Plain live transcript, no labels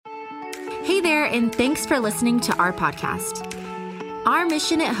Hey there, and thanks for listening to our podcast. Our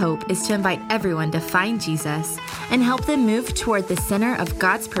mission at Hope is to invite everyone to find Jesus and help them move toward the center of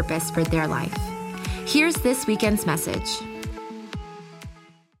God's purpose for their life. Here's this weekend's message.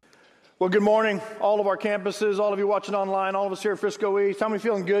 Well, good morning, all of our campuses, all of you watching online, all of us here at Frisco East. How many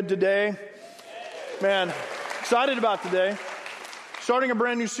feeling good today? Man, excited about today. Starting a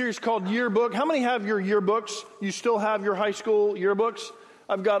brand new series called Yearbook. How many have your yearbooks? You still have your high school yearbooks?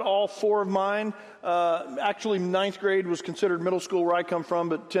 I've got all four of mine. Actually, 9th grade was considered middle school where I come from,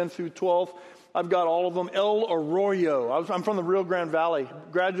 but 10th through 12th, I've got all of them. El Arroyo. I'm from the Rio Grande Valley.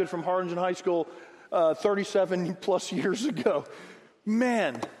 Graduated from Harlingen High School 37 plus years ago.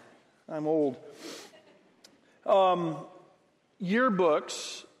 Man, I'm old.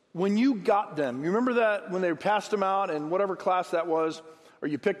 Yearbooks, when you got them, you remember that when they passed them out in whatever class that was, or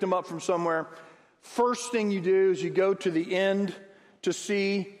you picked them up from somewhere, first thing you do is you go to the end to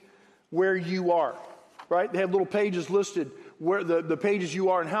see where you are, right? They have little pages listed where the pages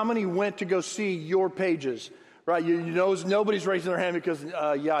you are and how many went to go see your pages, right? You know, nobody's raising their hand because,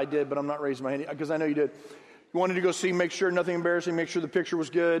 yeah, I did, but I'm not raising my hand because I know you did. You wanted to go see, make sure nothing embarrassing, make sure the picture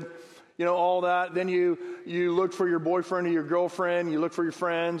was good, you know, all that. Then you look for your boyfriend or your girlfriend, you look for your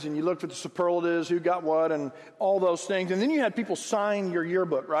friends, and you look for the superlatives, who got what, and all those things. And then you had people sign your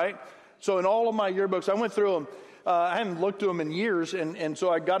yearbook, right? So in all of my yearbooks, I went through them. I hadn't looked through them in years, and so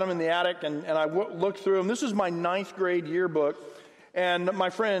I got them in the attic, and I looked through them. This is my 9th grade yearbook, and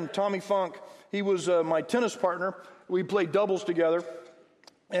my friend, Tommy Funk, he was my tennis partner. We played doubles together,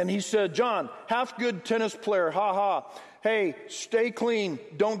 and he said, "John, half good tennis player, ha. Hey, stay clean,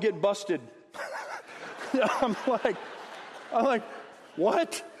 don't get busted." I'm like,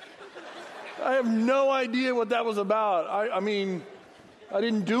 what? I have no idea what that was about. I mean, I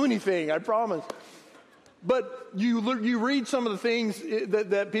didn't do anything, I promise. But you read some of the things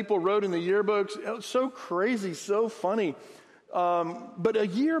that people wrote in the yearbooks. It was so crazy, so funny. But a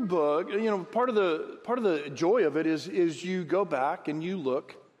yearbook, you know, part of the joy of it is you go back and you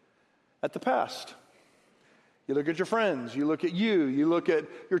look at the past. You look at your friends. You look at you look at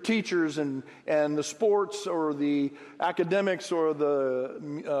your teachers and the sports or the academics or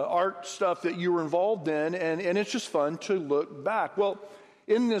the art stuff that you were involved in, and it's just fun to look back. Well,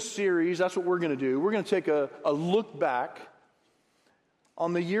 in this series, that's what we're going to do. We're going to take a look back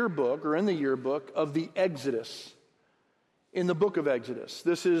on the yearbook, or in the yearbook, of the Exodus, in the book of Exodus.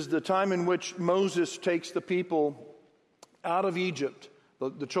 This is the time in which Moses takes the people out of Egypt,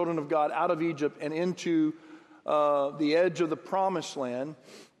 the children of God, out of Egypt and into the edge of the promised land.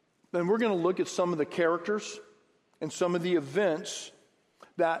 And we're going to look at some of the characters and some of the events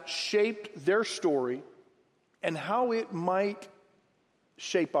that shaped their story and how it might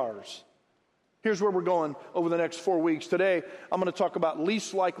shape ours. Here's where we're going over the next 4 weeks. Today, I'm going to talk about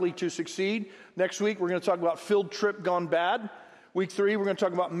least likely to succeed. Next week, we're going to talk about field trip gone bad. Week 3, we're going to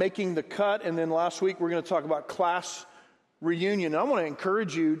talk about making the cut. And then last week, we're going to talk about class reunion. And I want to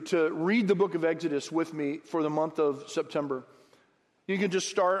encourage you to read the book of Exodus with me for the month of September. You can just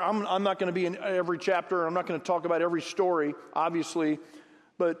start. I'm not going to be in every chapter. I'm not going to talk about every story, obviously.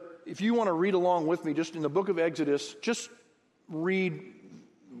 But if you want to read along with me, just in the book of Exodus, just read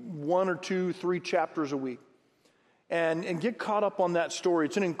 1 or 2, 3 chapters a week and get caught up on that story.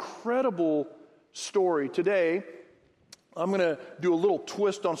 It's an incredible story. Today, I'm going to do a little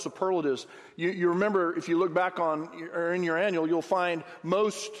twist on superlatives. You remember, if you look back on or in your annual, you'll find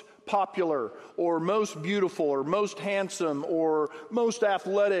most popular or most beautiful or most handsome or most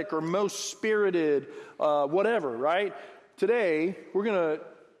athletic or most spirited, whatever, right? Today, we're going to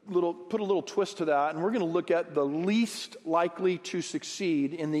put a little twist to that, and we're going to look at the least likely to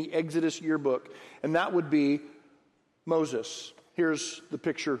succeed in the Exodus yearbook, and that would be Moses. Here's the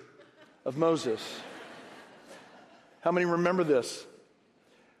picture of Moses. How many remember this?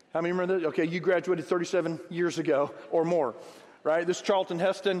 How many remember this? Okay, you graduated 37 years ago or more, right? This is Charlton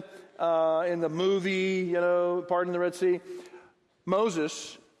Heston in the movie, you know, Pardon the Red Sea.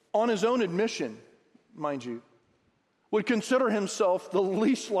 Moses, on his own admission, mind you, would consider himself the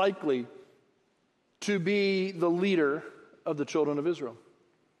least likely to be the leader of the children of Israel.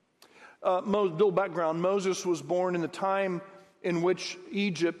 Little background, Moses was born in the time in which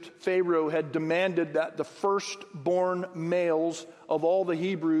Egypt, Pharaoh, had demanded that the firstborn males of all the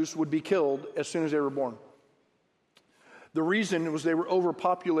Hebrews would be killed as soon as they were born. The reason was they were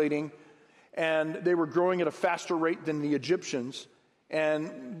overpopulating and they were growing at a faster rate than the Egyptians,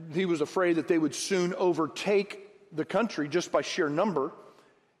 and he was afraid that they would soon overtake the country just by sheer number.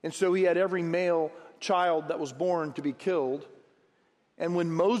 And so he had every male child that was born to be killed. And when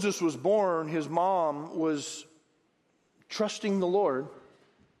Moses was born, his mom was trusting the Lord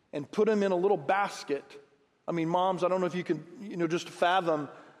and put him in a little basket. I mean, moms, I don't know if you can, just fathom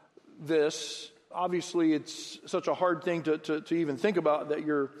this. Obviously, it's such a hard thing to even think about, that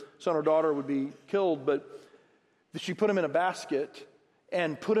your son or daughter would be killed, but she put him in a basket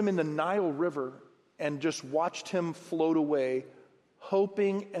and put him in the Nile River and just watched him float away,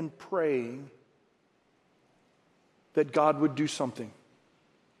 hoping and praying that God would do something.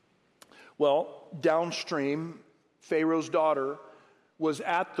 Well, downstream, Pharaoh's daughter was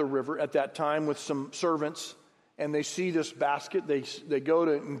at the river at that time with some servants, and they see this basket. They go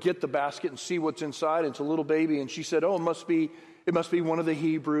to and get the basket and see what's inside. It's a little baby, and she said, "Oh, it must be one of the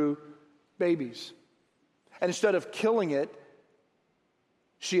Hebrew babies." And instead of killing it,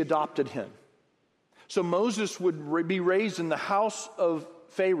 she adopted him. So Moses would be raised in the house of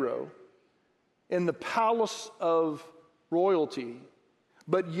Pharaoh, in the palace of royalty,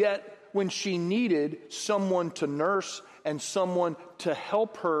 but yet when she needed someone to nurse and someone to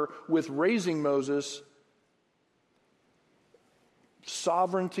help her with raising Moses,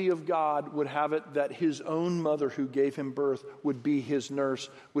 sovereignty of God would have it that his own mother who gave him birth would be his nurse,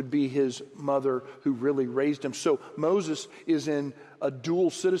 would be his mother who really raised him. So Moses is in a dual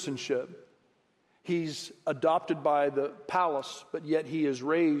citizenship. He's adopted by the palace, but yet he is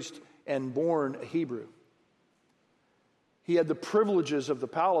raised and born a Hebrew. He had the privileges of the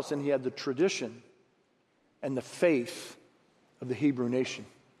palace, and he had the tradition and the faith of the Hebrew nation.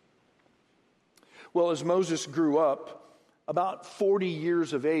 Well, as Moses grew up, about 40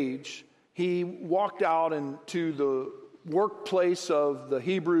 years of age, he walked out into the workplace of the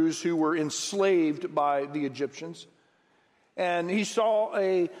Hebrews who were enslaved by the Egyptians. And he saw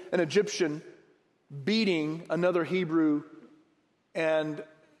an Egyptian beating another Hebrew, and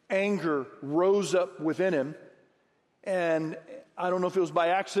anger rose up within him. And I don't know if it was by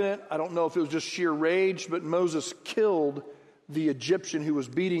accident, I don't know if it was just sheer rage, but Moses killed the Egyptian who was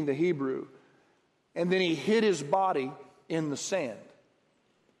beating the Hebrew. And then he hid his body in the sand,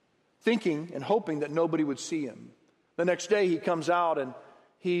 thinking and hoping that nobody would see him. The next day he comes out and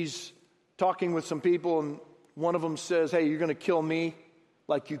he's talking with some people, and one of them says, "Hey, you're going to kill me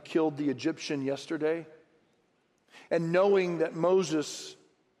like you killed the Egyptian yesterday?" And knowing that Moses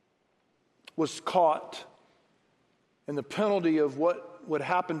was caught and the penalty of what would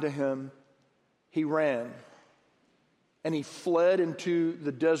happen to him, he ran. And he fled into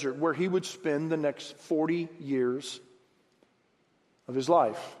the desert, where he would spend the next 40 years of his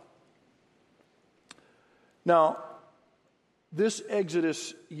life. Now, this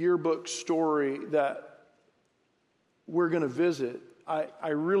Exodus yearbook story that we're going to visit, I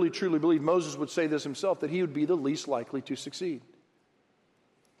really truly believe Moses would say this himself, that he would be the least likely to succeed.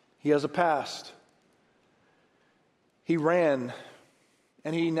 He has a past. He ran,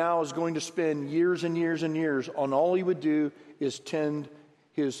 and he now is going to spend years and years and years on all he would do is tend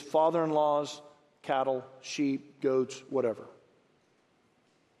his father-in-law's cattle, sheep, goats, whatever.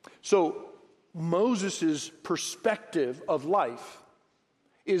 So Moses' perspective of life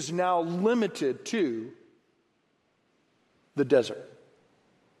is now limited to the desert.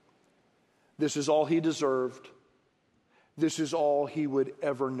 This is all he deserved. This is all he would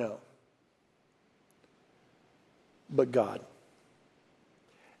ever know. But God.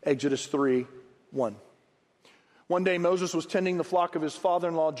 Exodus 3:1. One day Moses was tending the flock of his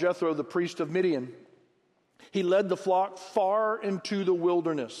father-in-law Jethro, the priest of Midian. He led the flock far into the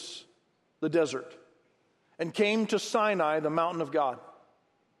wilderness, the desert, and came to Sinai, the mountain of God.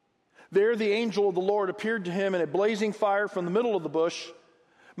 There the angel of the Lord appeared to him in a blazing fire from the middle of the bush.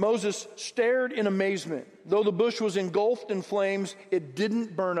 Moses stared in amazement. Though the bush was engulfed in flames, it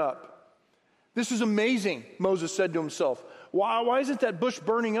didn't burn up. "This is amazing," Moses said to himself. Why isn't that bush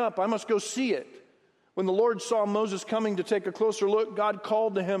burning up? I must go see it." When the Lord saw Moses coming to take a closer look, God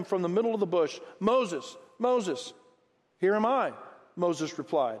called to him from the middle of the bush, "Moses, Moses." "Here am I," Moses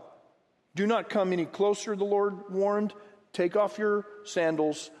replied. "Do not come any closer," the Lord warned. "Take off your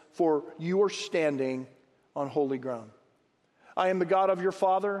sandals, for you are standing on holy ground. I am the God of your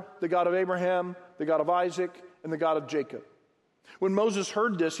father, the God of Abraham, the God of Isaac, and the God of Jacob." When Moses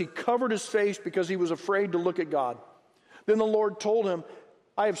heard this, he covered his face because he was afraid to look at God. Then the Lord told him,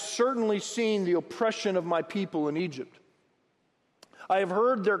 "I have certainly seen the oppression of my people in Egypt. I have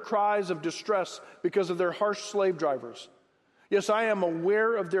heard their cries of distress because of their harsh slave drivers. Yes, I am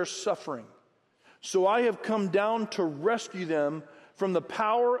aware of their suffering. So I have come down to rescue them from the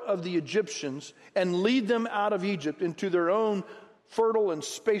power of the Egyptians and lead them out of Egypt into their own fertile and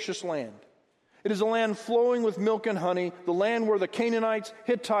spacious land. It is a land flowing with milk and honey, the land where the Canaanites,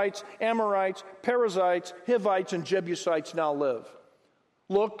 Hittites, Amorites, Perizzites, Hivites, and Jebusites now live.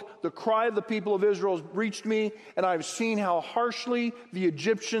 Look, the cry of the people of Israel has reached me, and I've seen how harshly the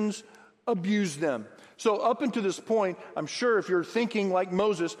Egyptians abused them. So up until this point, I'm sure if you're thinking like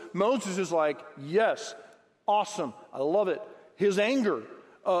Moses, Moses is like, yes, awesome, I love it. His anger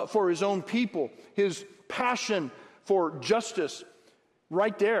for his own people, his passion for justice,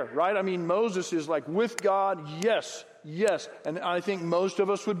 right there, right? I mean, Moses is like with God, yes, yes. And I think most of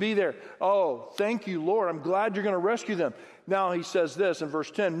us would be there. Oh, thank you, Lord. I'm glad you're going to rescue them. Now he says this in verse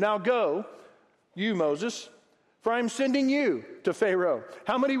 10, now go, you Moses, for I'm sending you to Pharaoh.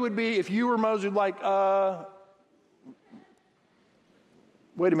 How many would be, if you were Moses, like,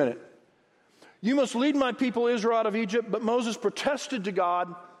 wait a minute. You must lead my people Israel out of Egypt. But Moses protested to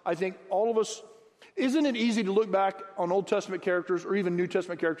God. I think all of us, isn't it easy to look back on Old Testament characters or even New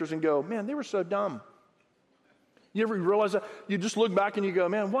Testament characters and go, man, they were so dumb. You ever realize that? You just look back and you go,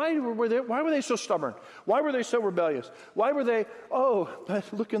 man, why were they so stubborn? Why were they so rebellious? Why were they,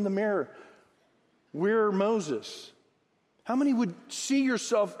 but look in the mirror. We're Moses. How many would see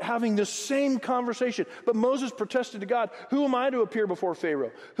yourself having this same conversation? But Moses protested to God, who am I to appear before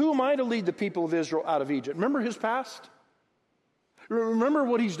Pharaoh? Who am I to lead the people of Israel out of Egypt? Remember his past? Remember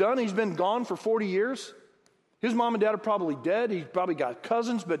what he's done? He's been gone for 40 years. His mom and dad are probably dead. He's probably got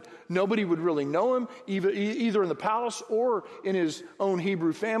cousins, but nobody would really know him, either in the palace or in his own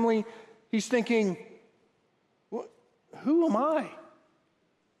Hebrew family. He's thinking, who am I?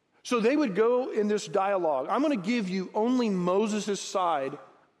 So they would go in this dialogue. I'm going to give you only Moses' side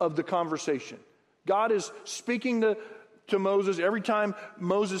of the conversation. God is speaking to Moses. Every time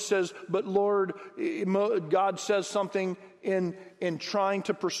Moses says, but Lord, God says something in trying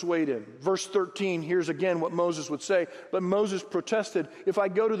to persuade him. Verse 13, here's again what Moses would say. But Moses protested, if I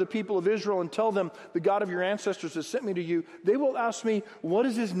go to the people of Israel and tell them the God of your ancestors has sent me to you, they will ask me, what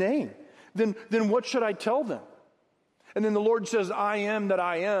is his name? Then what should I tell them? And then the Lord says, I am that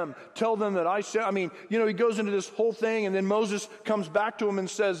I am. Tell them that I say. I mean, he goes into this whole thing, and then Moses comes back to him and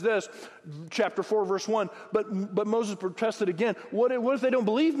says this, chapter 4, verse 1. But Moses protested again. What if they don't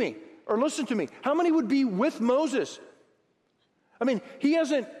believe me or listen to me? How many would be with Moses? I mean, he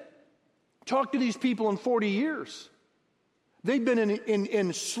hasn't talked to these people in 40 years. They've been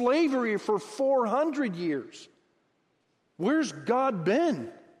in slavery for 400 years. Where's God been?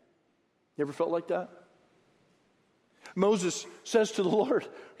 You ever felt like that? Moses says to the Lord,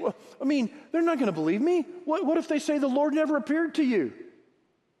 well, I mean, they're not going to believe me. What if they say the Lord never appeared to you?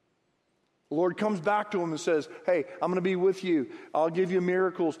 The Lord comes back to him and says, hey, I'm going to be with you. I'll give you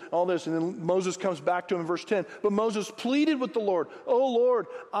miracles, all this. And then Moses comes back to him in verse 10. But Moses pleaded with the Lord, oh Lord,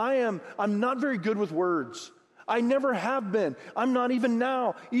 I'm not very good with words. I never have been. I'm not even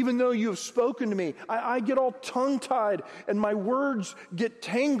now, even though you have spoken to me. I get all tongue-tied and my words get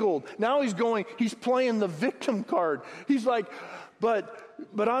tangled. Now he's playing the victim card. He's like, but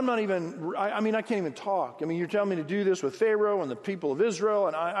I'm not even, I can't even talk. I mean, you're telling me to do this with Pharaoh and the people of Israel,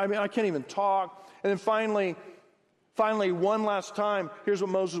 and I can't even talk. And then finally, one last time, here's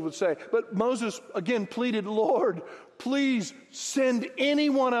what Moses would say. But Moses again pleaded, Lord, please send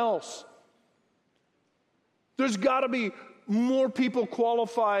anyone else. There's got to be more people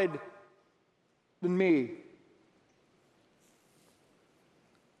qualified than me.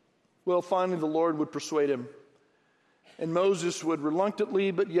 Well, finally the Lord would persuade him. And Moses would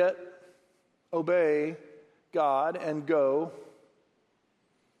reluctantly but yet obey God and go.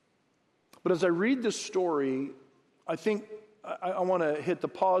 But as I read this story, I think I want to hit the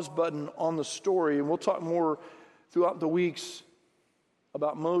pause button on the story. And we'll talk more throughout the weeks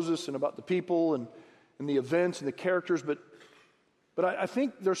about Moses and about the people and the events and the characters, but I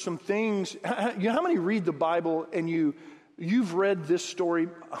think there's some things. How many read the Bible and you've read this story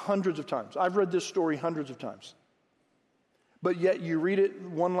hundreds of times? I've read this story hundreds of times. But yet you read it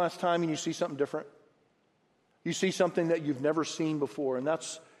one last time and you see something different. You see something that you've never seen before. And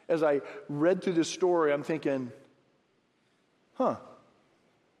that's, as I read through this story, I'm thinking, I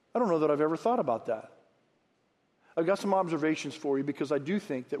don't know that I've ever thought about that. I've got some observations for you because I do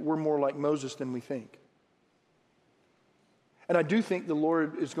think that we're more like Moses than we think. And I do think the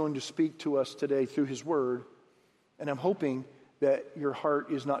Lord is going to speak to us today through His Word. And I'm hoping that your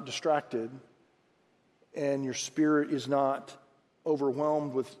heart is not distracted and your spirit is not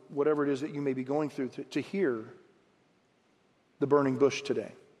overwhelmed with whatever it is that you may be going through to hear the burning bush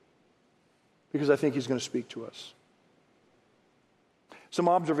today. Because I think He's going to speak to us. Some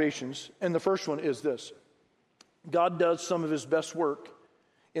observations, and the first one is this. God does some of His best work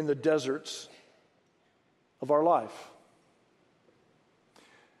in the deserts of our life.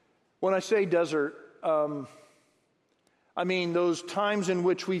 When I say desert, I mean those times in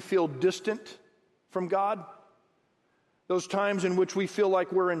which we feel distant from God. those times in which we feel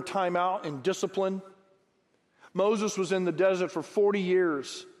like we're in timeout and discipline. Moses was in the desert for 40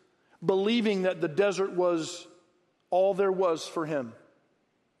 years, believing that the desert was all there was for him,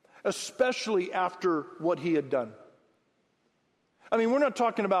 especially after what he had done. I mean, we're not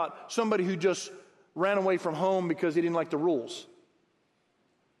talking about somebody who just ran away from home because he didn't like the rules.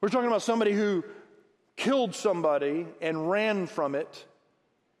 We're talking about somebody who killed somebody and ran from it,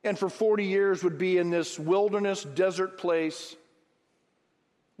 and for 40 years would be in this wilderness, desert place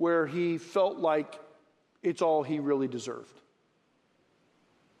where he felt like it's all he really deserved.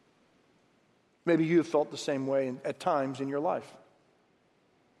 Maybe you have felt the same way at times in your life.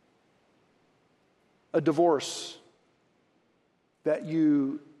 A divorce that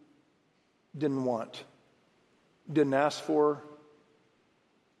you didn't want, didn't ask for,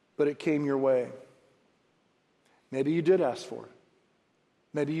 but it came your way. Maybe you did ask for it.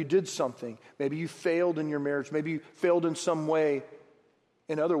 Maybe you did something. Maybe you failed in your marriage. Maybe you failed in some way,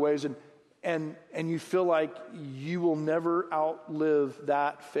 in other ways, and you feel like you will never outlive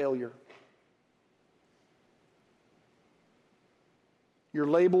that failure. You're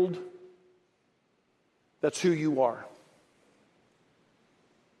labeled. That's who you are.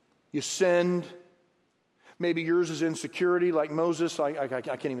 You sinned. Maybe yours is insecurity, like Moses. I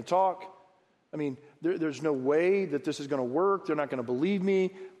can't even talk. I mean, there's no way that this is going to work. They're not going to believe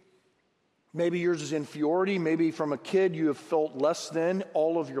me. Maybe yours is inferiority. Maybe from a kid you have felt less than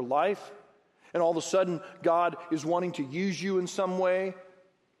all of your life. And all of a sudden, God is wanting to use you in some way.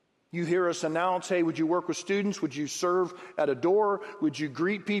 You hear us announce, hey, would you work with students? Would you serve at a door? Would you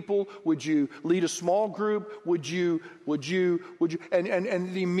greet people? Would you lead a small group? Would you,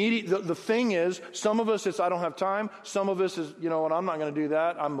 and the immediate, the thing is, some of us, it's, I don't have time. Some of us is, and I'm not going to do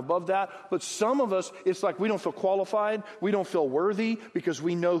that. I'm above that. But some of us, it's like we don't feel qualified. We don't feel worthy because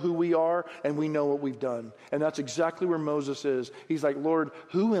we know who we are and we know what we've done. And that's exactly where Moses is. He's like, Lord,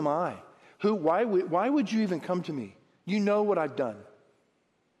 who am I? Why would you even come to me? You know what I've done.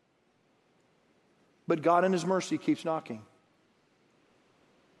 But God in His mercy keeps knocking.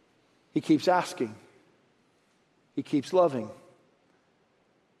 He keeps asking. He keeps loving.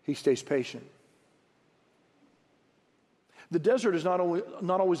 He stays patient. The desert is not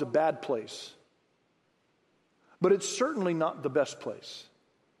always a bad place, but it's certainly not the best place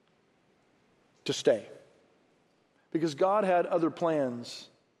to stay. Because God had other plans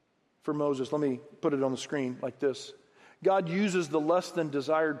for Moses. Let me put it on the screen like this. God uses the less than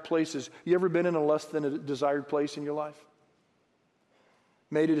desired places. You ever been in a less than a desired place in your life?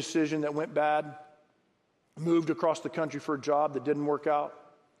 Made a decision that went bad, moved across the country for a job that didn't work out?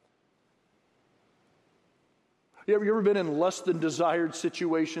 You ever been in less than desired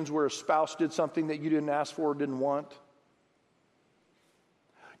situations where a spouse did something that you didn't ask for or didn't want?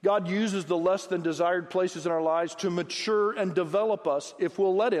 God uses the less than desired places in our lives to mature and develop us, if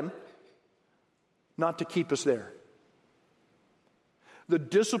we'll let Him, not to keep us there. The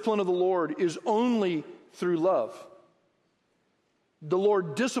discipline of the Lord is only through love. The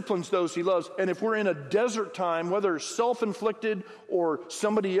Lord disciplines those He loves. And if we're in a desert time, whether self-inflicted or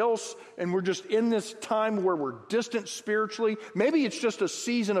somebody else, and we're just in this time where we're distant spiritually, maybe it's just a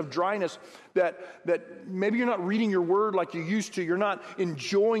season of dryness that maybe you're not reading your word like you used to. You're not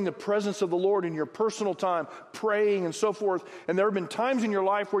enjoying the presence of the Lord in your personal time, praying and so forth. And there have been times in your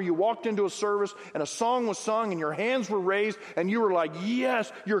life where you walked into a service and a song was sung and your hands were raised and you were like, yes,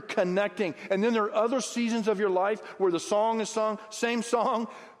 you're connecting. And then there are other seasons of your life where the song is sung, same song,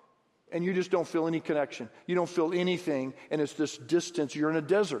 and you just don't feel any connection. You don't feel anything, and it's this distance. You're in a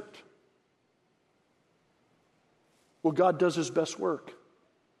desert. Well, God does His best work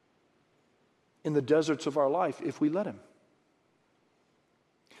in the deserts of our life if we let Him.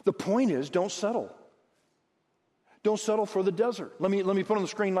 The point is, don't settle. Don't settle for the desert. Let me put on the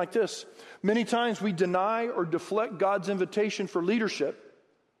screen like this. Many times we deny or deflect God's invitation for leadership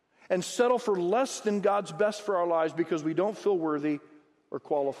and settle for less than God's best for our lives because we don't feel worthy or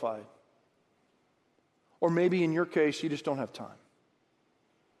qualified. Or maybe in your case, you just don't have time.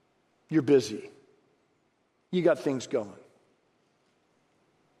 You're busy. You got things going.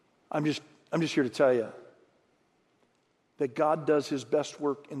 I'm just here to tell you that God does His best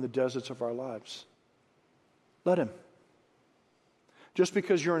work in the deserts of our lives. Let Him. Just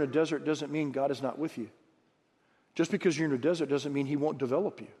because you're in a desert doesn't mean God is not with you. Just because you're in a desert doesn't mean He won't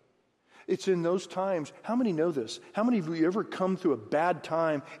develop you. It's in those times. How many know this? How many of you ever come through a bad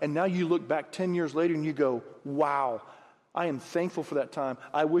time and now you look back 10 years later and you go, wow, I am thankful for that time.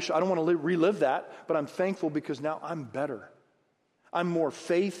 I don't want to relive that, but I'm thankful because now I'm better. I'm more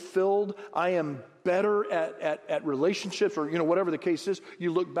faith-filled. I am better at relationships, or whatever the case is.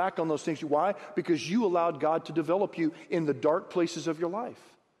 You look back on those things. Why? Because you allowed God to develop you in the dark places of your life.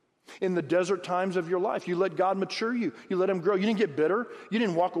 In the desert times of your life, you let God mature you. You let Him grow. You didn't get bitter. You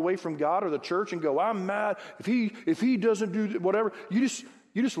didn't walk away from God or the church and go, I'm mad if he doesn't do whatever. You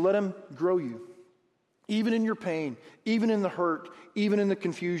just let Him grow you. Even in your pain, even in the hurt, even in the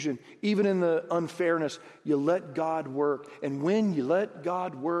confusion, even in the unfairness, you let God work. And when you let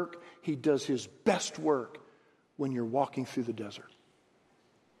God work, He does His best work when you're walking through the desert.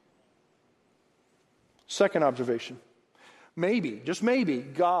 Second observation. Maybe, just maybe,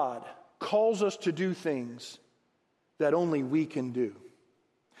 God calls us to do things that only we can do.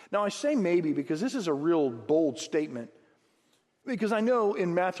 Now, I say maybe because this is a real bold statement. Because I know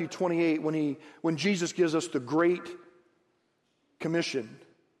in Matthew 28, when Jesus gives us the Great Commission,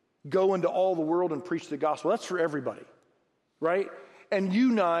 go into all the world and preach the gospel, that's for everybody, right? And you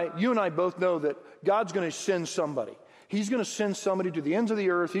and I both know that God's going to send somebody. He's going to send somebody to the ends of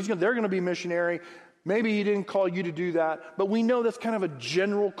the earth. They're going to be missionary. Maybe He didn't call you to do that, but we know that's kind of a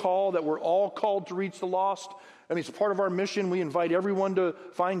general call, that we're all called to reach the lost. I mean, it's part of our mission. We invite everyone to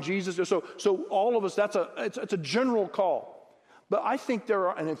find Jesus. So all of us, it's a general call. But I think there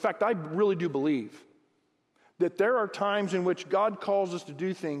are, and in fact, I really do believe that there are times in which God calls us to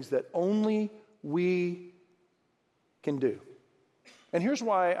do things that only we can do. And here's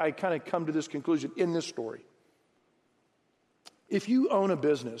why I kind of come to this conclusion in this story. If you own a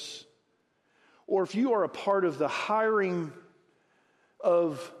business, or if you are a part of the hiring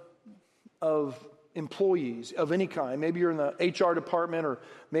of employees of any kind, maybe you're in the HR department, or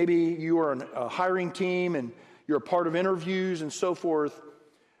maybe you are on a hiring team and you're a part of interviews and so forth.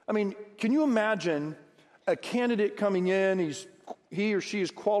 I mean, can you imagine a candidate coming in, he or she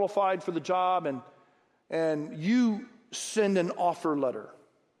is qualified for the job, and you send an offer letter,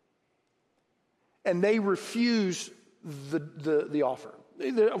 and they refuse the offer.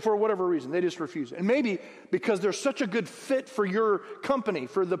 For whatever reason, they just refuse. And maybe because they're such a good fit for your company,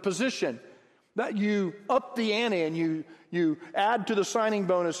 for the position, that you up the ante and you add to the signing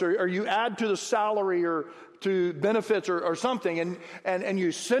bonus, or you add to the salary, or to benefits, or something, and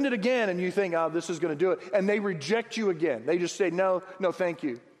you send it again, and you think, oh, this is going to do it. And they reject you again. They just say, no, thank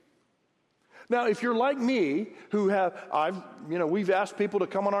you. Now, if you're like me, we've asked people to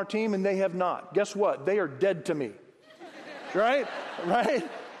come on our team, and they have not. Guess what? They are dead to me. Right?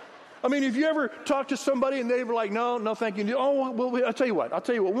 I mean, if you ever talk to somebody and they were like, no, thank you. Oh, well, I'll tell you what,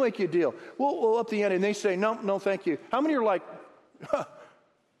 we'll make you a deal. We'll up the ante, and they say, no, thank you. How many are like,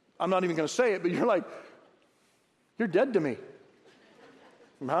 I'm not even going to say it, but you're like, you're dead to me.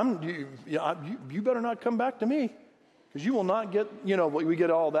 You better not come back to me, because you will not get, we get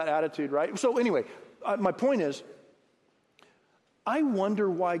all that attitude, right? So anyway, my point is, I wonder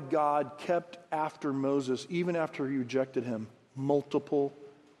why God kept after Moses even after He rejected him multiple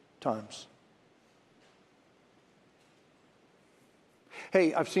times.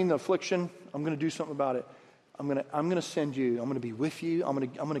 Hey, I've seen the affliction. I'm going to do something about it. I'm going to send you. I'm going to be with you. I'm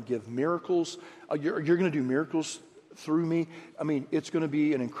going to give miracles. You're going to do miracles through me. I mean, it's going to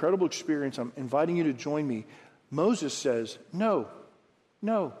be an incredible experience. I'm inviting you to join me. Moses says, no.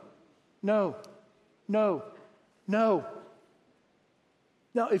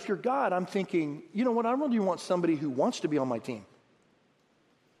 Now, if you're God, I'm thinking, you know what? I really want somebody who wants to be on my team.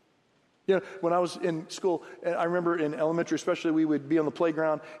 When I was in school, I remember in elementary especially, we would be on the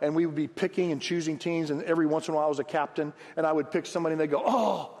playground, and we would be picking and choosing teams, and every once in a while I was a captain, and I would pick somebody, and they'd go,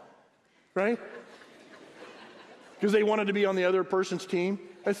 oh, right? Because they wanted to be on the other person's team.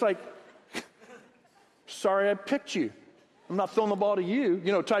 It's like, sorry I picked you. I'm not throwing the ball to you,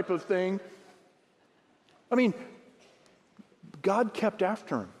 type of thing. I mean, God kept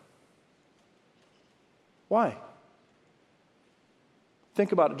after him. Why?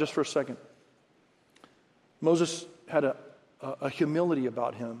 Think about it just for a second. Moses had a humility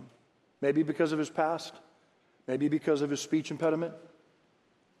about him. Maybe because of his past. Maybe because of his speech impediment.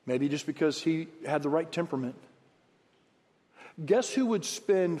 Maybe just because he had the right temperament. Guess who would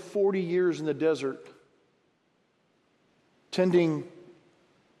spend 40 years in the desert tending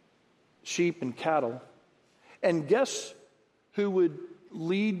sheep and cattle? And guess who would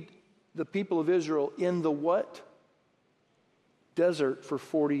lead the people of Israel in the what? Desert for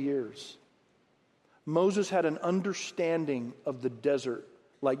 40 years. Moses had an understanding of the desert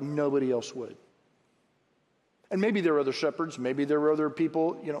like nobody else would. And maybe there were other shepherds, maybe there were other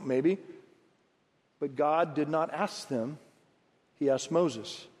people, maybe. But God did not ask them. He asked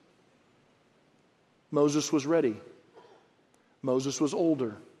Moses. Moses was ready. Moses was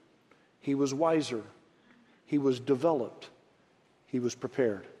older. He was wiser. He was developed. he was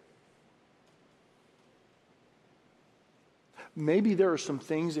prepared. Maybe there are some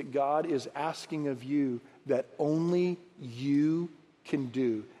things that God is asking of you that only you can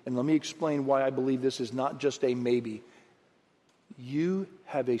do. And let me explain why I believe this is not just a maybe. You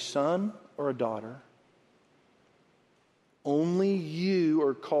have a son or a daughter. Only you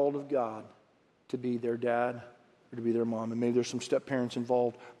are called of God to be their dad or to be their mom. And maybe there's some step-parents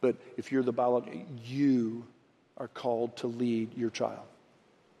involved, but if you're the biological, you are called to lead your child.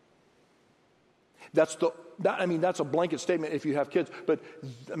 That's a blanket statement if you have kids, but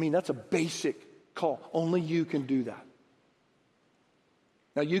that's a basic call. Only you can do that.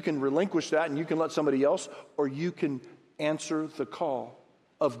 Now you can relinquish that and you can let somebody else, or you can answer the call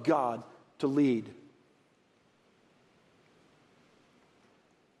of God to lead.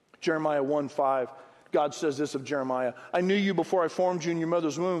 Jeremiah 1:5, God says this of Jeremiah, I knew you before I formed you in your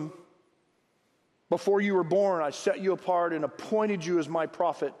mother's womb. Before you were born, I set you apart and appointed you as my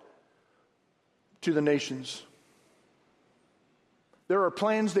prophet to the nations. There are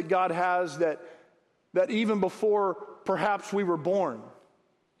plans that God has that even before perhaps we were born,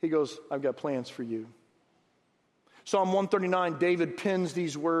 he goes, I've got plans for you. Psalm 139, David pens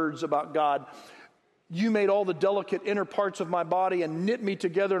these words about God. You made all the delicate inner parts of my body and knit me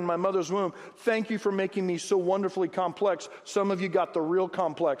together in my mother's womb. Thank you for making me so wonderfully complex. Some of you got the real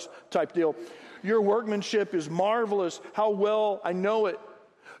complex type deal. Your workmanship is marvelous. How well I know it.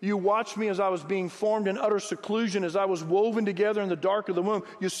 You watched me as I was being formed in utter seclusion, as I was woven together in the dark of the womb.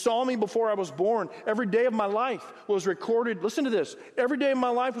 You saw me before I was born. Every day of my life was recorded. Listen to this. Every day of my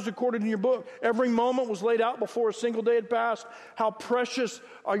life was recorded in your book. Every moment was laid out before a single day had passed. How precious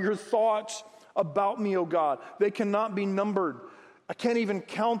are your thoughts about me, O God. They cannot be numbered. I can't even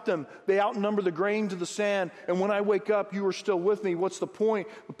count them. They outnumber the grains of the sand. And when I wake up, you are still with me. What's the point?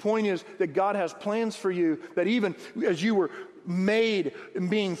 The point is that God has plans for you, that even as you were made and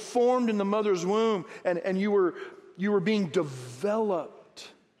being formed in the mother's womb, and you were being developed,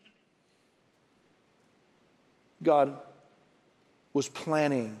 God was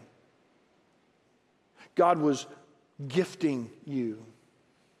planning. God was gifting you.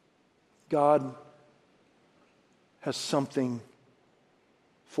 God has something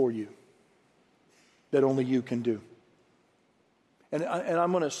for you that only you can do. And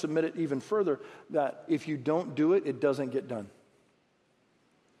I'm going to submit it even further, that if you don't do it, it doesn't get done.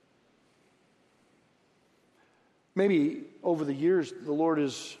 Maybe over the years, the Lord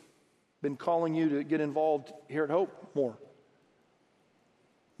has been calling you to get involved here at Hope more.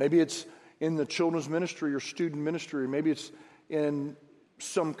 Maybe it's in the children's ministry or student ministry, or maybe it's in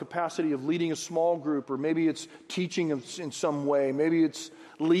some capacity of leading a small group, or maybe it's teaching in some way, maybe it's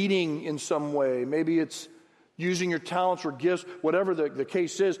leading in some way, maybe it's using your talents or gifts, whatever the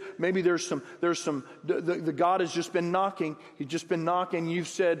case is. Maybe there's some the God has just been knocking. He's just been knocking. You've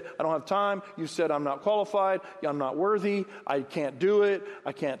said, I don't have time. You've said, I'm not qualified. I'm not worthy. I can't do it.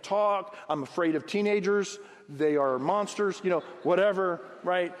 I can't talk. I'm afraid of teenagers. They are monsters, whatever,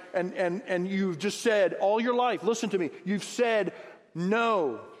 right? And you've just said all your life, listen to me, you've said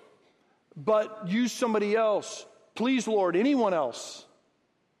no, but use somebody else. Please, Lord, anyone else.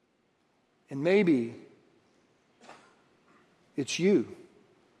 And maybe it's you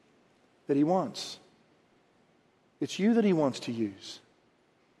that he wants. It's you that he wants to use.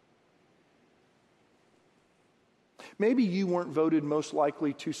 Maybe you weren't voted most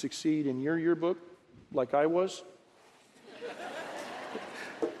likely to succeed in your yearbook like I was.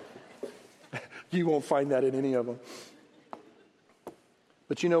 You won't find that in any of them.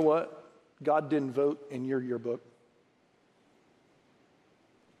 But you know what? God didn't vote in your yearbook.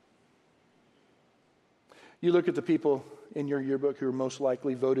 You look at the people in your yearbook who are most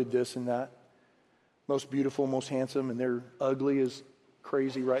likely voted this and that, most beautiful, most handsome, and they're ugly as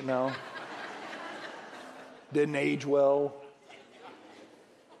crazy right now. Didn't age well.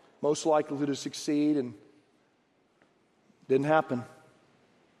 Most likely to succeed, and didn't happen.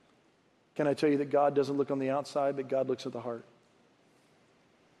 Can I tell you that God doesn't look on the outside, but God looks at the heart?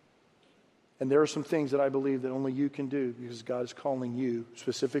 And there are some things that I believe that only you can do, because God is calling you,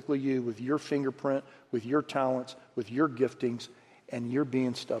 specifically you, with your fingerprint, with your talents, with your giftings, and you're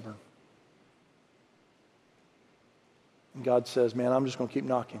being stubborn. And God says, man, I'm just going to keep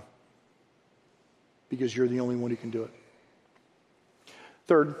knocking, because you're the only one who can do it.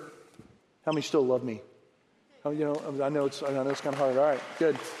 Third, how many still love me? I know it's kind of hard. All right,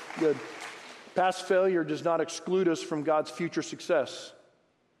 good. Past failure does not exclude us from God's future success.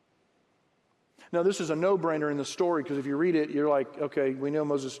 Now, this is a no-brainer in the story, because if you read it, you're like, okay, we know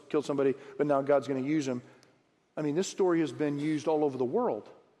Moses killed somebody, but now God's going to use him. This story has been used all over the world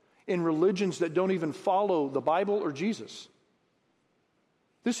in religions that don't even follow the Bible or Jesus.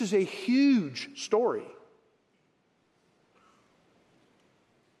 This is a huge story.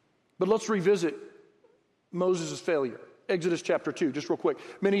 But let's revisit Moses' failure. Exodus chapter 2, just real quick.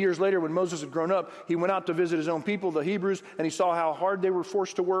 Many years later, when Moses had grown up, he went out to visit his own people, the Hebrews, and he saw how hard they were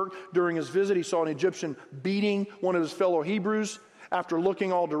forced to work. During his visit, he saw an Egyptian beating one of his fellow Hebrews. After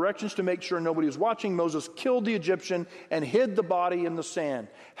looking all directions to make sure nobody was watching, Moses killed the Egyptian and hid the body in the sand.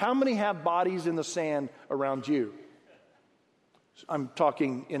 How many have bodies in the sand around you? I'm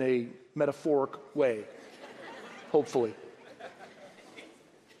talking in a metaphoric way, hopefully.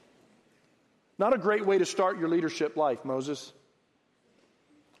 Not a great way to start your leadership life, Moses.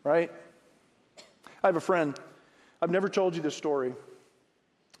 Right? I have a friend. I've never told you this story.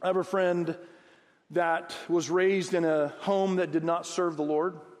 I have a friend that was raised in a home that did not serve the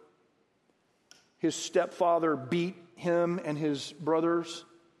Lord. His stepfather beat him and his brothers.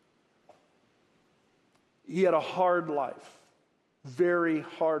 He had a hard life, very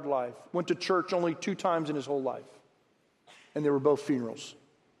hard life. Went to church only 2 times in his whole life, and they were both funerals.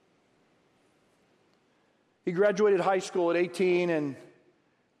 He graduated high school at 18, and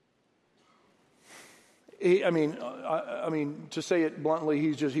to say it bluntly,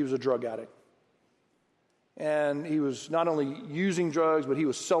 he was a drug addict. And he was not only using drugs, but he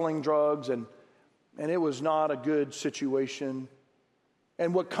was selling drugs, and it was not a good situation.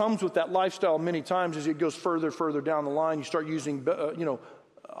 And what comes with that lifestyle many times is it goes further down the line. You start using,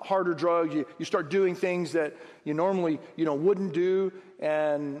 harder drugs. You start doing things that you normally, wouldn't do.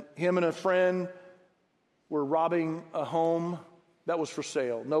 And him and a friend were robbing a home that was for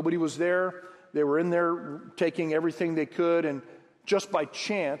sale. Nobody was there. They were in there taking everything they could, and just by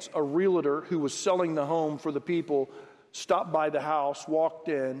chance, a realtor who was selling the home for the people stopped by the house, walked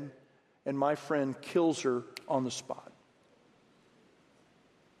in, and my friend kills her on the spot.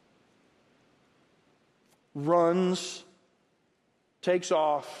 Runs, takes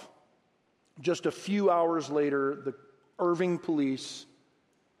off. Just a few hours later, the Irving police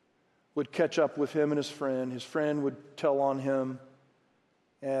would catch up with him and his friend. His friend would tell on him,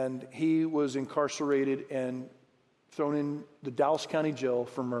 and he was incarcerated and thrown in the Dallas County Jail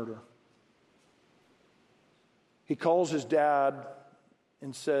for murder. He calls his dad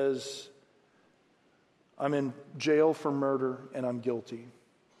and says, "I'm in jail for murder and I'm guilty."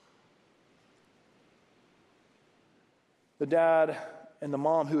 The dad and the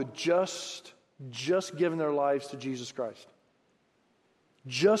mom, who had just given their lives to Jesus Christ,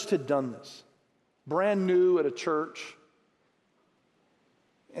 just had done this, brand new at a church,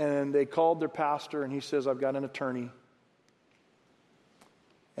 and they called their pastor, and he says, "I've got an attorney."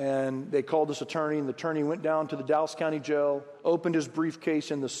 And they called this attorney, and the attorney went down to the Dallas County Jail, opened his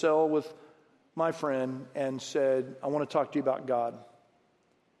briefcase in the cell with my friend, and said, "I want to talk to you about God."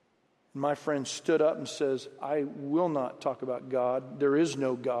 And my friend stood up and says, "I will not talk about God. There is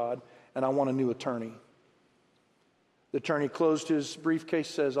no God, and I want a new attorney." The attorney closed his briefcase,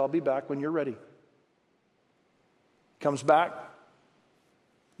 says, "I'll be back when you're ready." Comes back,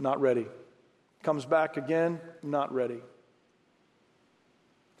 not ready. Comes back again, not ready.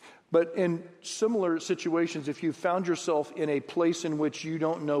 But in similar situations, if you found yourself in a place in which you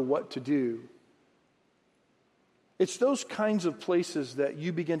don't know what to do, it's those kinds of places that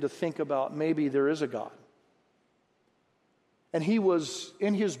you begin to think about, maybe there is a God. And he was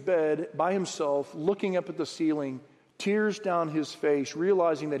in his bed by himself, looking up at the ceiling, tears down his face,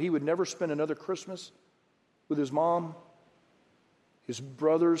 realizing that he would never spend another Christmas with his mom, his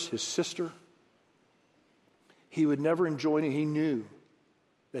brothers, his sister. He would never enjoy it. He knew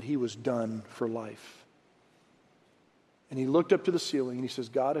that he was done for life. And he looked up to the ceiling and he says,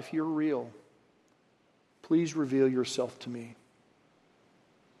 "God, if you're real, please reveal yourself to me."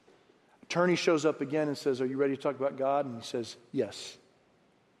 Attorney shows up again and says, "Are you ready to talk about God?" And he says, "Yes."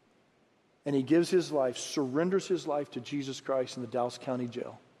 And he gives his life, surrenders his life to Jesus Christ in the Dallas County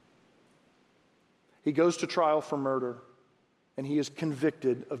Jail. He goes to trial for murder, and he is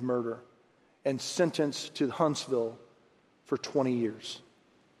convicted of murder and sentenced to Huntsville for 20 years.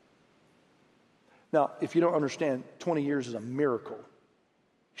 Now, if you don't understand, 20 years is a miracle.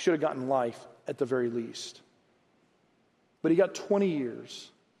 He should have gotten life at the very least. But he got 20 years,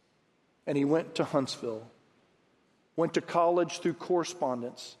 and he went to Huntsville, went to college through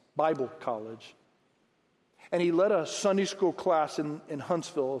correspondence, Bible college, and he led a Sunday school class in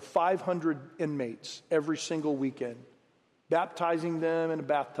Huntsville of 500 inmates every single weekend, baptizing them in a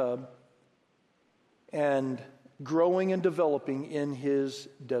bathtub and growing and developing in his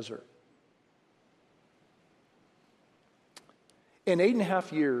desert. In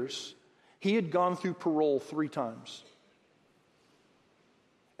 8.5 years, he had gone through parole 3 times.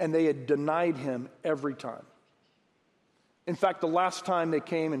 And they had denied him every time. In fact, the last time they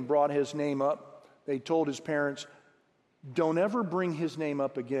came and brought his name up, they told his parents, don't ever bring his name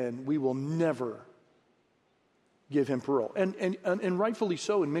up again. We will never give him parole. And rightfully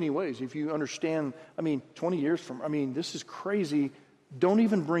so in many ways. If you understand, 20 years from, this is crazy. Don't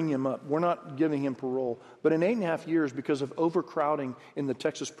even bring him up. We're not giving him parole. But in 8.5 years, because of overcrowding in the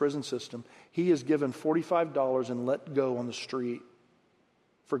Texas prison system, he is given $45 and let go on the street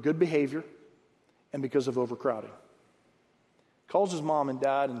for good behavior and because of overcrowding. Calls his mom and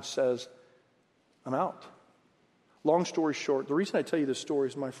dad and says, I'm out. Long story short, the reason I tell you this story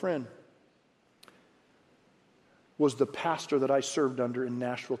is my friend was the pastor that I served under in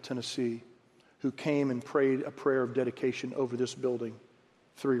Nashville, Tennessee, who came and prayed a prayer of dedication over this building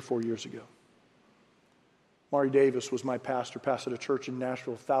 3 or 4 years ago. Mari Davis was my pastor, pastored a church in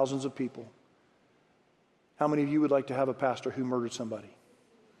Nashville, thousands of people. How many of you would like to have a pastor who murdered somebody?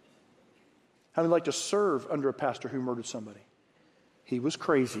 How many would like to serve under a pastor who murdered somebody? He was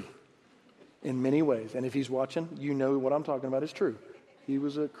crazy in many ways. And if he's watching, you know what I'm talking about is true. He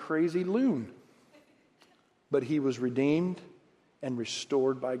was a crazy loon. But he was redeemed and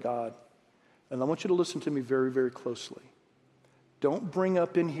restored by God. And I want you to listen to me very, very closely. Don't bring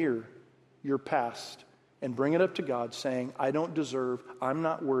up in here your past and bring it up to God saying, I don't deserve, I'm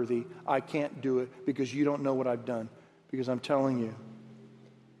not worthy, I can't do it because you don't know what I've done. Because I'm telling you,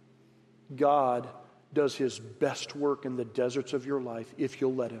 God does his best work in the deserts of your life if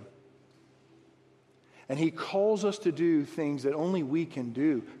you'll let him. And he calls us to do things that only we can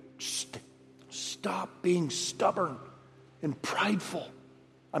do. Stop being stubborn and prideful.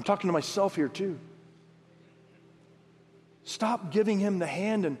 I'm talking to myself here too. Stop giving him the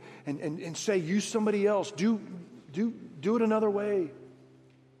hand and say, use somebody else. Do it another way.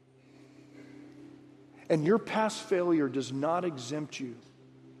 And your past failure does not exempt you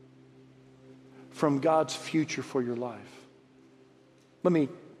from God's future for your life. Let me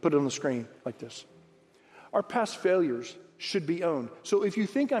put it on the screen like this. Our past failures should be owned. So if you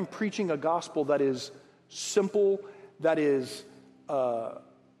think I'm preaching a gospel that is simple, that is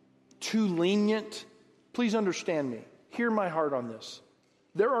too lenient, please understand me. Hear my heart on this.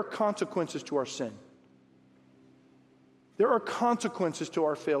 There are consequences to our sin. There are consequences to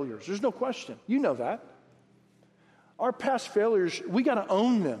our failures. There's no question. You know that. Our past failures, we got to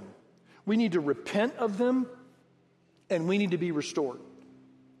own them. We need to repent of them, and we need to be restored.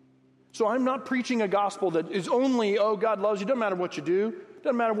 So I'm not preaching a gospel that is only, oh, God loves you. Doesn't matter what you do.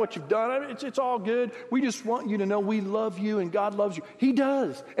 Doesn't matter what you've done. It's all good. We just want you to know we love you and God loves you. He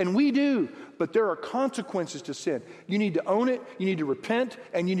does, and we do. But there are consequences to sin. You need to own it, you need to repent,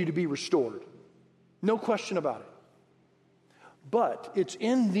 and you need to be restored. No question about it. But it's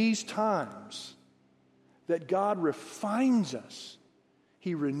in these times that God refines us.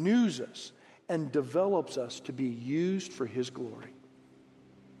 He renews us and develops us to be used for his glory.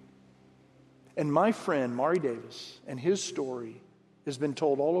 And my friend, Mari Davis, and his story has been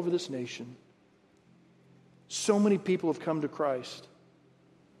told all over this nation. So many people have come to Christ.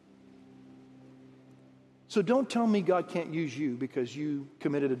 So don't tell me God can't use you because you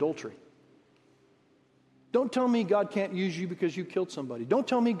committed adultery. Don't tell me God can't use you because you killed somebody. Don't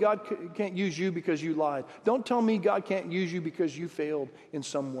tell me God can't use you because you lied. Don't tell me God can't use you because you failed in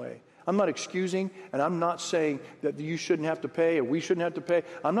some way. I'm not excusing, and I'm not saying that you shouldn't have to pay or we shouldn't have to pay.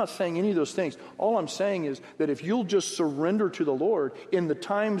 I'm not saying any of those things. All I'm saying is that if you'll just surrender to the Lord in the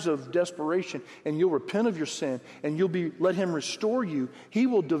times of desperation and you'll repent of your sin and let him restore you, he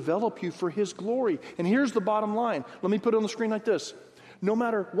will develop you for his glory. And here's the bottom line. Let me put it on the screen like this. No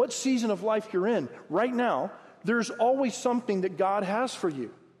matter what season of life you're in, right now, there's always something that God has for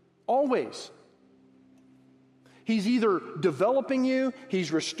you. Always. He's either developing you,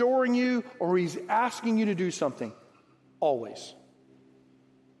 he's restoring you, or he's asking you to do something. Always.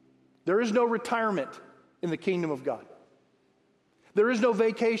 There is no retirement in the kingdom of God. There is no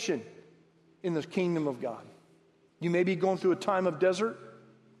vacation in the kingdom of God. You may be going through a time of desert.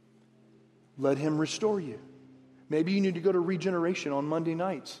 Let him restore you. Maybe you need to go to Regeneration on Monday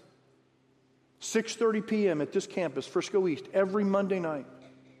nights. 6:30 p.m. at this campus, Frisco East, every Monday night.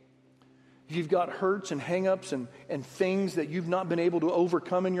 If you've got hurts and hang-ups and things that you've not been able to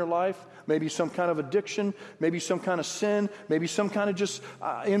overcome in your life, maybe some kind of addiction, maybe some kind of sin, maybe some kind of just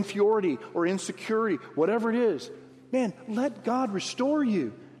inferiority or insecurity, whatever it is, man, let God restore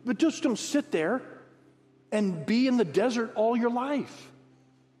you. But just don't sit there and be in the desert all your life.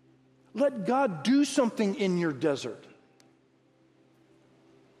 Let God do something in your desert.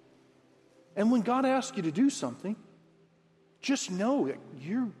 And when God asks you to do something, just know that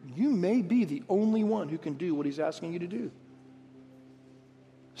you may be the only one who can do what he's asking you to do.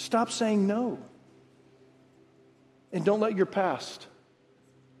 Stop saying no. And don't let your past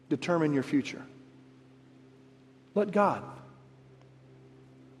determine your future. Let God.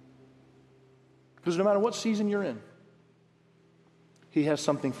 Because no matter what season you're in, He has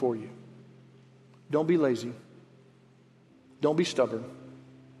something for you. Don't be lazy. Don't be stubborn.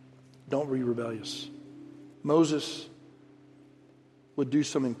 Don't be rebellious. Moses would do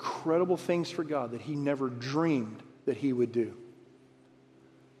some incredible things for God that he never dreamed that he would do,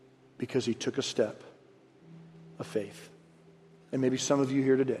 because he took a step of faith. And maybe some of you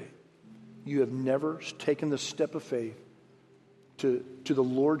here today, you have never taken the step of faith to the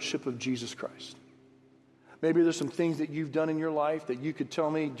lordship of Jesus Christ. Maybe there's some things that you've done in your life that you could tell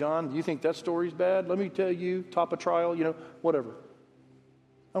me, John, do you think that story's bad? Let me tell you, top of trial, whatever.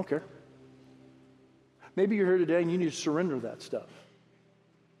 I don't care. Maybe you're here today and you need to surrender that stuff.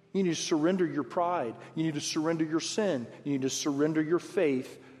 You need to surrender your pride. You need to surrender your sin. You need to surrender your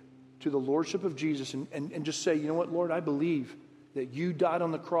faith to the lordship of Jesus and just say, you know what, Lord, I believe that you died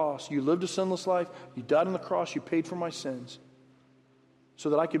on the cross. You lived a sinless life. You died on the cross. You paid for my sins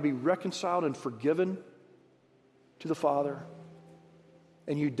so that I could be reconciled and forgiven to the Father.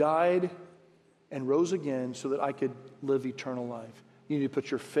 And you died and rose again so that I could live eternal life. You need to put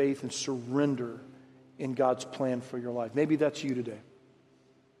your faith and surrender in God's plan for your life. Maybe that's you today.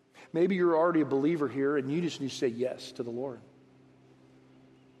 Maybe you're already a believer here and you just need to say yes to the Lord.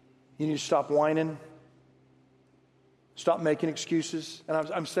 You need to stop whining. Stop making excuses. And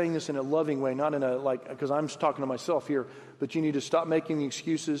I'm saying this in a loving way, not in a because I'm talking to myself here, but you need to stop making the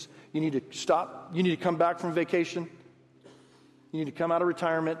excuses. You need to stop. You need to come back from vacation. You need to come out of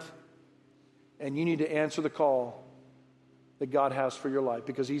retirement. And you need to answer the call that God has for your life,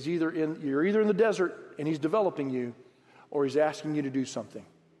 because you're either in the desert and He's developing you, or He's asking you to do something.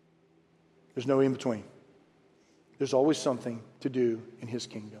 There's no in between. There's always something to do in His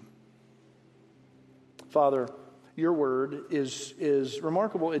kingdom. Father, your word is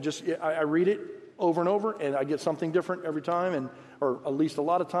remarkable. I read it over and over, and I get something different every time, or at least a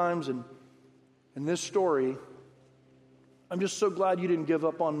lot of times. And in this story, I'm just so glad you didn't give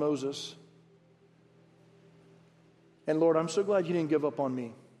up on Moses. And Lord, I'm so glad you didn't give up on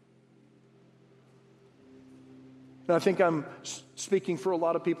me. And I think I'm speaking for a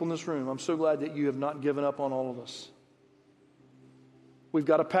lot of people in this room. I'm so glad that you have not given up on all of us. We've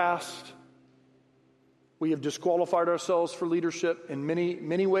got a past. We have disqualified ourselves for leadership in many,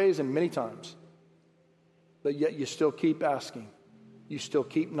 many ways and many times. But yet you still keep asking. You still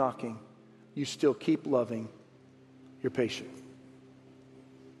keep knocking. You still keep loving. You're patient.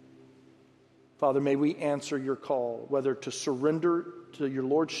 Father, may we answer your call, whether to surrender to your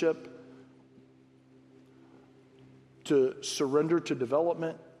lordship, to surrender to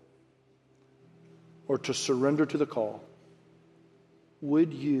development, or to surrender to the call.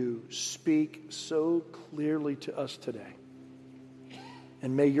 Would you speak so clearly to us today?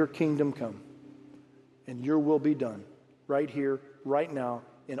 And may your kingdom come and your will be done right here, right now,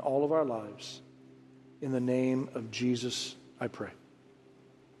 in all of our lives. In the name of Jesus, I pray.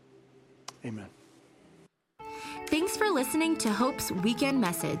 Amen. Thanks for listening to Hope's Weekend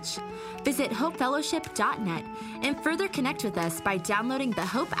Message. Visit hopefellowship.net and further connect with us by downloading the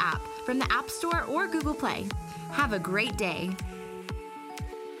Hope app from the App Store or Google Play. Have a great day.